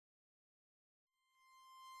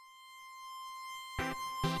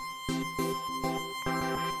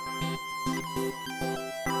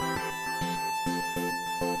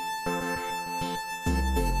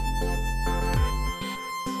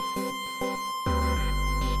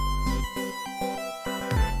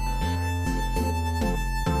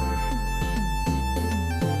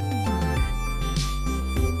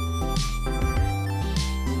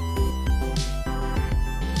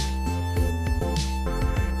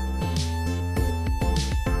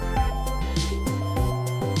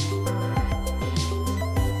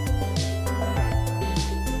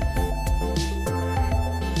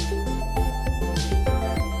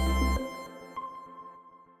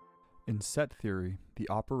set theory, the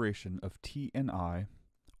operation of T and I,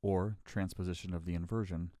 or transposition of the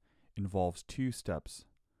inversion, involves two steps.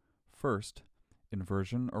 First,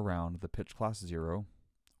 inversion around the pitch class 0,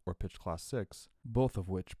 or pitch class 6, both of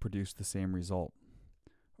which produce the same result.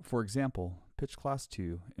 For example, pitch class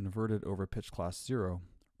 2 inverted over pitch class 0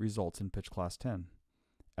 results in pitch class 10,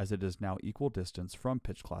 as it is now equal distance from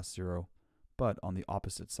pitch class 0, but on the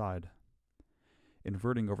opposite side.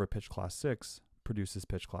 Inverting over pitch class 6 produces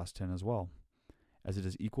pitch class 10 as well, as it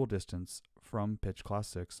is equal distance from pitch class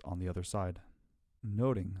 6 on the other side.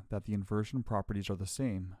 Noting that the inversion properties are the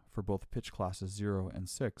same for both pitch classes 0 and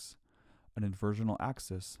 6, an inversional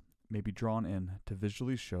axis may be drawn in to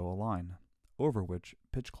visually show a line over which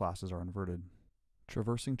pitch classes are inverted,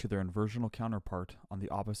 traversing to their inversional counterpart on the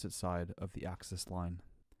opposite side of the axis line,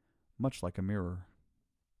 much like a mirror.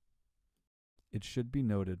 It should be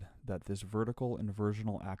noted that this vertical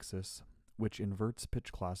inversional axis, which inverts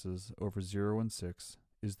pitch classes over 0 and 6,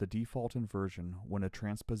 is the default inversion when a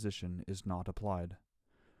transposition is not applied.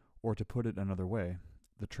 Or to put it another way,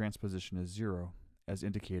 the transposition is 0, as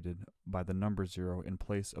indicated by the number 0 in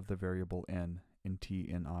place of the variable n in T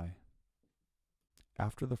and I.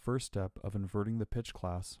 After the first step of inverting the pitch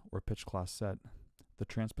class or pitch class set, the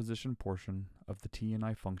transposition portion of the T and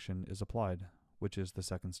I function is applied, which is the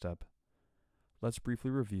second step. Let's briefly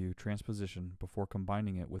review transposition before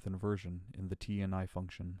combining it with inversion in the T and I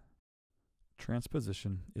function.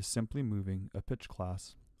 Transposition is simply moving a pitch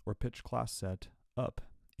class or pitch class set up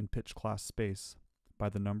in pitch class space by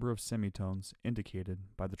the number of semitones indicated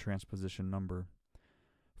by the transposition number.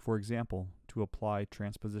 For example, to apply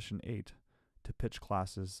transposition 8 to pitch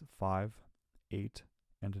classes 5, 8,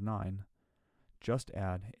 and 9, just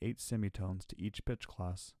add 8 semitones to each pitch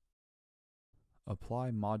class.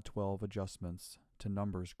 Apply mod 12 adjustments to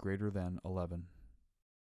numbers greater than 11.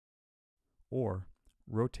 Or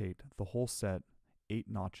rotate the whole set 8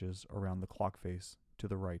 notches around the clock face to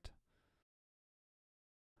the right.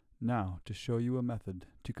 Now, to show you a method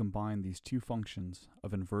to combine these two functions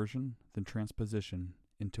of inversion then transposition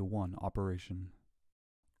into one operation.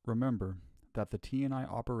 Remember that the T and I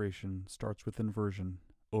operation starts with inversion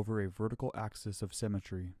over a vertical axis of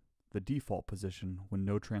symmetry, the default position when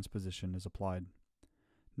no transposition is applied.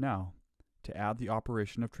 Now, to add the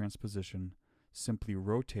operation of transposition, simply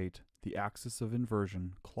rotate the axis of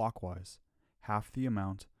inversion clockwise, half the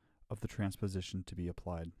amount of the transposition to be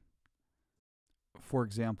applied. For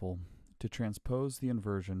example, to transpose the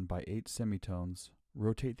inversion by 8 semitones,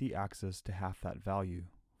 rotate the axis to half that value,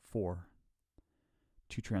 4.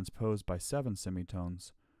 To transpose by 7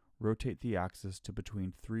 semitones, rotate the axis to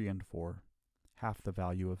between 3 and 4, half the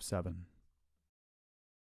value of 7.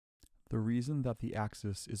 The reason that the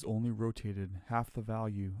axis is only rotated half the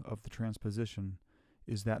value of the transposition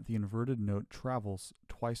is that the inverted note travels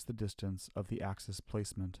twice the distance of the axis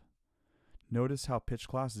placement. Notice how pitch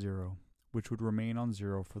class 0, which would remain on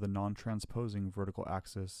 0 for the non-transposing vertical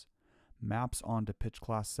axis, maps onto pitch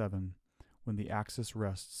class 7 when the axis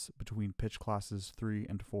rests between pitch classes 3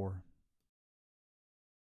 and 4.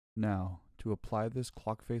 Now, to apply this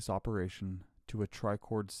clock face operation to a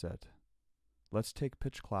trichord set, let's take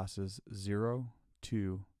pitch classes 0,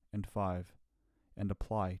 2, and 5 and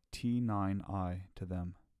apply T9I to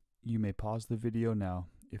them. You may pause the video now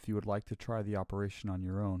if you would like to try the operation on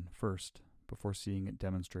your own first before seeing it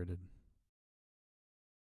demonstrated.